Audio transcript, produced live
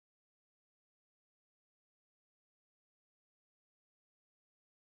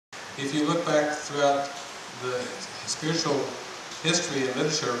if you look back throughout the spiritual history and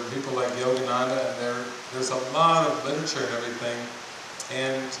literature, people like Yogananda, and there's a lot of literature and everything,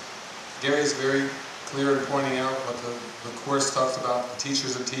 and Gary's very clear in pointing out what the Course talks about, the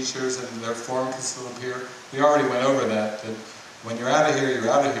teachers of teachers, and their form can still appear. We already went over that when you're out of here, you're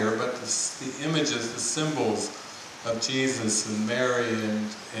out of here, but the images, the symbols of Jesus and Mary,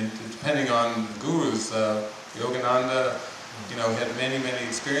 and depending on the gurus, Yogananda, had many, many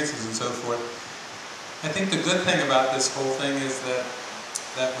experiences and so forth. I think the good thing about this whole thing is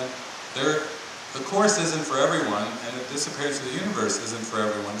that when the Course isn't for everyone, and the disappearance of the universe isn't for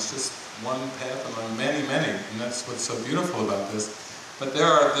everyone. It's just one path among many, many, and that's what's so beautiful about this. But there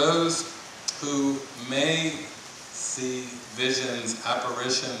are those who may see visions,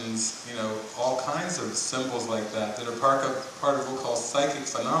 apparitions, all kinds of symbols like that are part of what we'll call psychic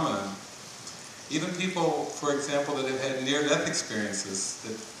phenomenon. Even people, for example, that have had near-death experiences,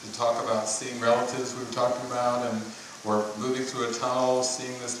 that talk about seeing relatives we were talking about, or moving through a tunnel,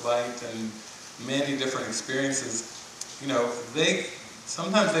 seeing this light, and many different experiences.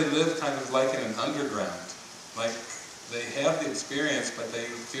 Sometimes they live kind of like in an underground. Like they have the experience, but they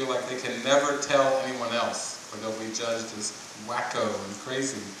feel like they can never tell anyone else, or they'll be judged as wacko and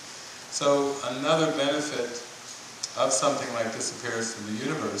crazy. So another benefit of something like disappearance of the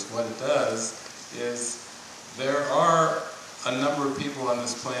universe, what it does is there are a number of people on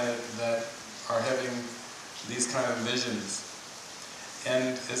this planet that are having these kind of visions.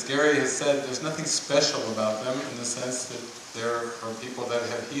 And as Gary has said, there's nothing special about them in the sense that there are people that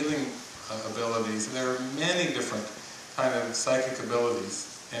have healing abilities, and there are many different kind of psychic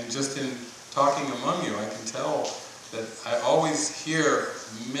abilities. And just in talking among you, I can tell that I always hear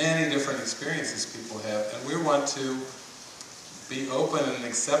many different experiences people have, and we want to be open and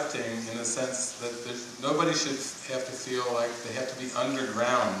accepting in the sense that nobody should have to feel like they have to be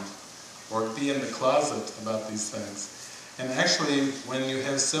underground or be in the closet about these things. And actually, when you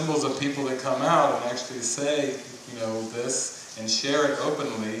have symbols of people that come out and actually say, this, and share it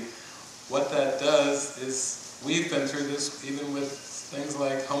openly, what that does is, we've been through this even with things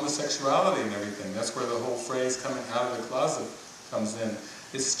like homosexuality and everything. That's where the whole phrase coming out of the closet comes in.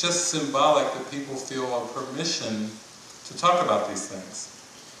 It's just symbolic that people feel a permission to talk about these things.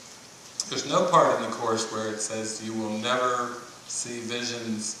 There's no part in the Course where it says you will never see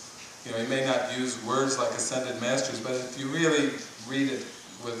visions. You may not use words like ascended masters, but if you really read it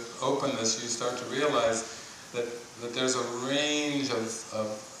with openness, you start to realize that there's a range of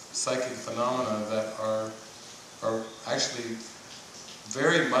psychic phenomena that are actually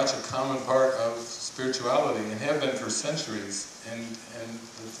very much a common part of spirituality and have been for centuries. And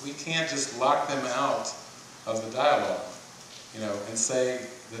we can't just lock them out of the dialogue, and say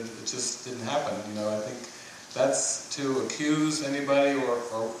that it just didn't happen. I think that's to accuse anybody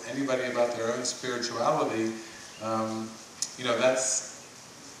or anybody about their own spirituality.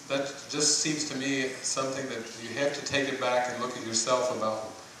 That just seems to me something that you have to take it back and look at yourself about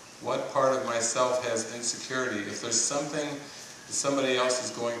what part of myself has insecurity. If there's something that somebody else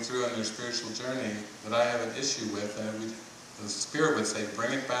is going through on their spiritual journey that I have an issue with, then the Spirit would say,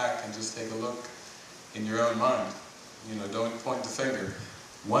 bring it back and just take a look in your own mind. Don't point the finger.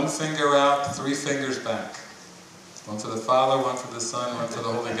 One finger out, 3 fingers back. One for the Father, one for the Son, one for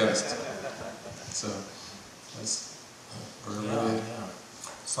the Holy Ghost. So, that's really... Yeah.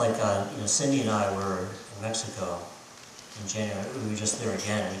 It's like, Cindy and I were in Mexico in January. We were just there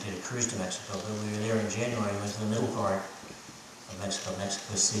again. We did a cruise to Mexico, but we were there in January. We went to the middle part of Mexico,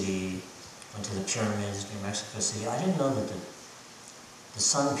 Mexico City, went to the pyramids near Mexico City. I didn't know that the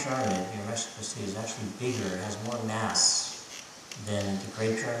Sun Pyramid near Mexico City is actually bigger, it has more mass than the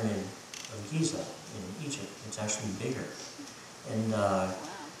Great Pyramid of Giza in Egypt. It's actually bigger. And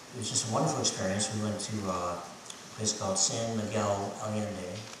it was just a wonderful experience. We went to a place called San Miguel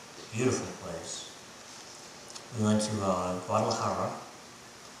Allende, beautiful place. We went to Guadalajara.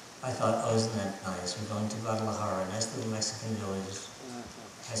 I thought, oh, isn't that nice? We're going to Guadalajara, a nice little Mexican village.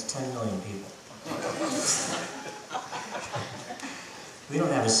 It has 10 million people. We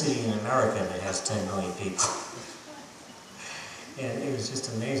don't have a city in America that has 10 million people. And it was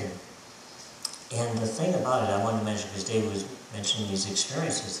just amazing. And the thing about it, I wanted to mention, because Dave was mentioning these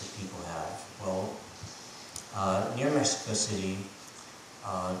experiences that people have. Well, near Mexico City,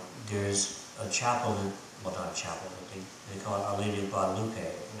 there's a chapel, well, not a chapel, but they call it Our Lady of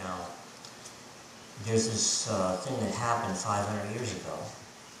Guadalupe. Now, there's this thing that happened 500 years ago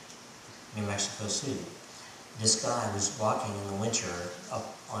near Mexico City. This guy was walking in the winter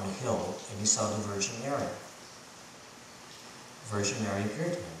up on a hill, and he saw the Virgin Mary. Virgin Mary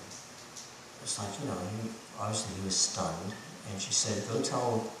appeared to him. It's like, obviously he was stunned, and she said, go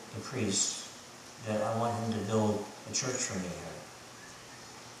tell the priest that I want him to build a church for me here.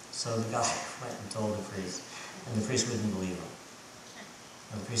 So the guy went and told the priest, and the priest wouldn't believe him.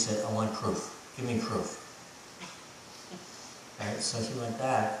 And the priest said, I want proof. Give me proof. Right? So he went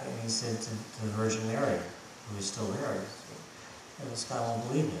back and he said to the Virgin Mary, who was still there, this guy won't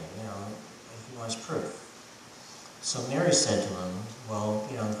believe me, he wants proof. So Mary said to him, well,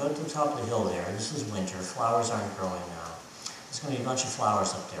 go to the top of the hill there. This is winter. Flowers aren't growing now. There's going to be a bunch of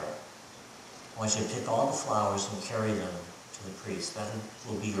flowers up there. I want you to pick all the flowers and carry them to the priest. That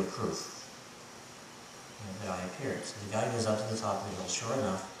will be your proof that I appeared. So the guy goes up to the top of the hill. Sure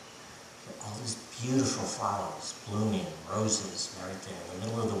enough, all these beautiful flowers, blooming, roses and everything, in the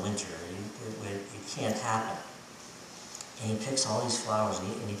middle of the winter. It can't happen. And he picks all these flowers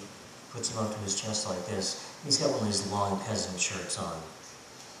and he puts them up to his chest like this. He's got one of these long peasant shirts on,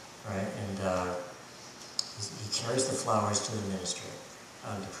 right? And he carries the flowers to the minister,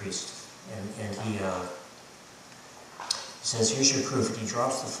 the priest, and he says, here's your proof. And he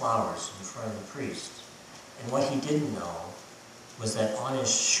drops the flowers in front of the priest. And what he didn't know was that on his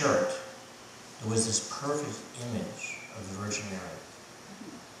shirt, there was this perfect image of the Virgin Mary.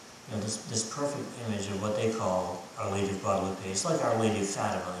 This perfect image of what they call Our Lady of Guadalupe. It's like Our Lady of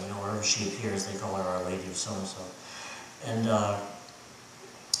Fatima. Wherever she appears, they call her Our Lady of so-and-so. And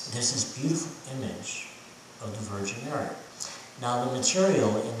there's this beautiful image of the Virgin Mary. Now, the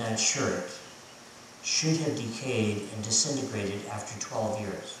material in that shirt should have decayed and disintegrated after 12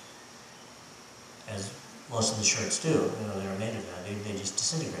 years, as most of the shirts do. They're made of that. They just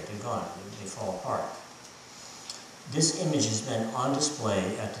disintegrate. They're gone. They fall apart. This image has been on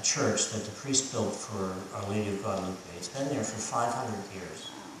display at the church that the priest built for Our Lady of Guadalupe. It's been there for 500 years.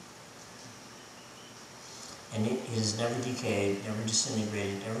 And it has never decayed, never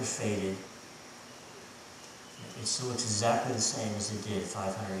disintegrated, never faded. It still looks exactly the same as it did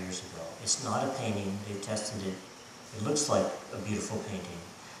 500 years ago. It's not a painting. They've tested it. It looks like a beautiful painting,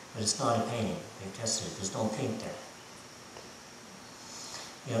 but it's not a painting. They've tested it. There's no paint there.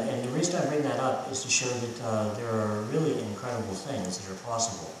 And the reason I bring that up is to show that there are really incredible things that are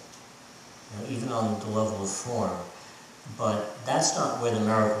possible, even on the level of form. But that's not where the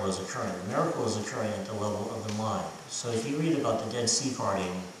miracle is occurring. The miracle is occurring at the level of the mind. So if you read about the Dead Sea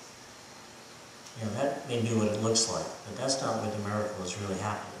parting, that may be what it looks like, but that's not where the miracle is really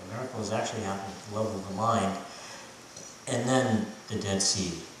happening. The miracle is actually happening at the level of the mind, and then the Dead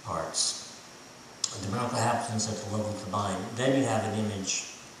Sea parts. The miracle happens at the level of the mind. Then you have an image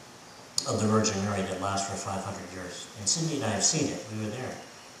of the Virgin Mary that lasts for 500 years. And Cindy and I have seen it. We were there.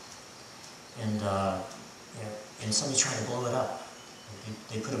 And somebody tried to blow it up.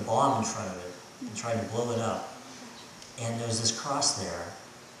 They put a bomb in front of it and tried to blow it up. And there was this cross there,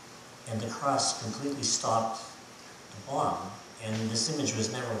 and the cross completely stopped the bomb. And this image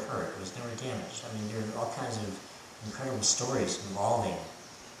was never hurt. It was never damaged. I mean, there are all kinds of incredible stories involving,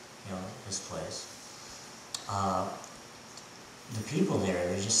 this place. The people there,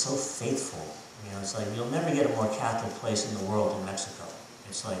 they're just so faithful. It's like you'll never get a more Catholic place in the world than Mexico.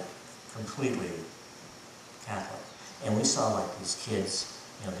 It's like completely Catholic. And we saw like these kids,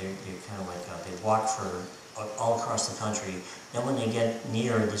 they're kind of like, they walk for all across the country. Then when they get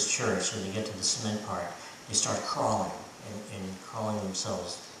near this church and they get to the cement part, they start crawling and crawling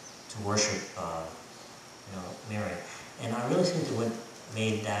themselves to worship, Mary. And I really think that what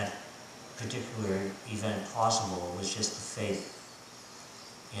made that particular event possible was just the faith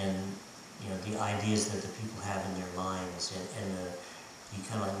and the ideas that the people have in their minds and the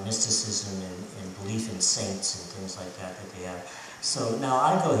kind of like mysticism and belief in saints and things like that they have. So now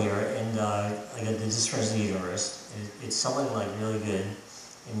I go here and I got the Discourse of the Universe. It's selling like really good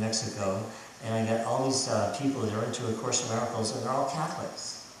in Mexico, and I got all these people that are into A Course in Miracles, and they're all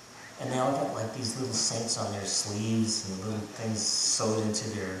Catholics. And they all got like these little saints on their sleeves and little things sewed into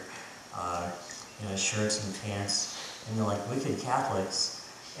their shirts and pants, and they're like wicked Catholics,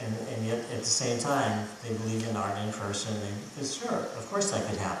 and yet at the same time they believe in art in person. Because sure, of course that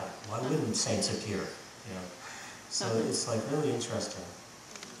could happen. Why wouldn't saints appear? So it's like really interesting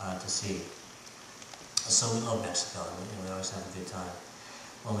to see. So we love Mexico, and we always have a good time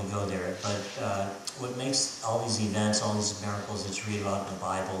when we go there. But what makes all these events, all these miracles that you read about in the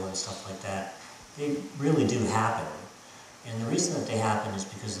Bible and stuff like that, they really do happen. And the reason that they happen is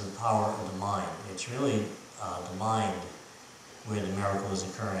because of the power of the mind. It's really the mind where the miracle is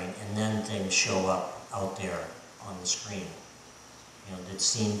occurring, and then things show up out there on the screen, that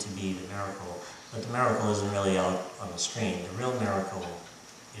seem to be the miracle. But the miracle isn't really out on the screen. The real miracle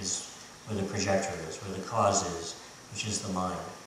is where the projector is, where the cause is, which is the mind.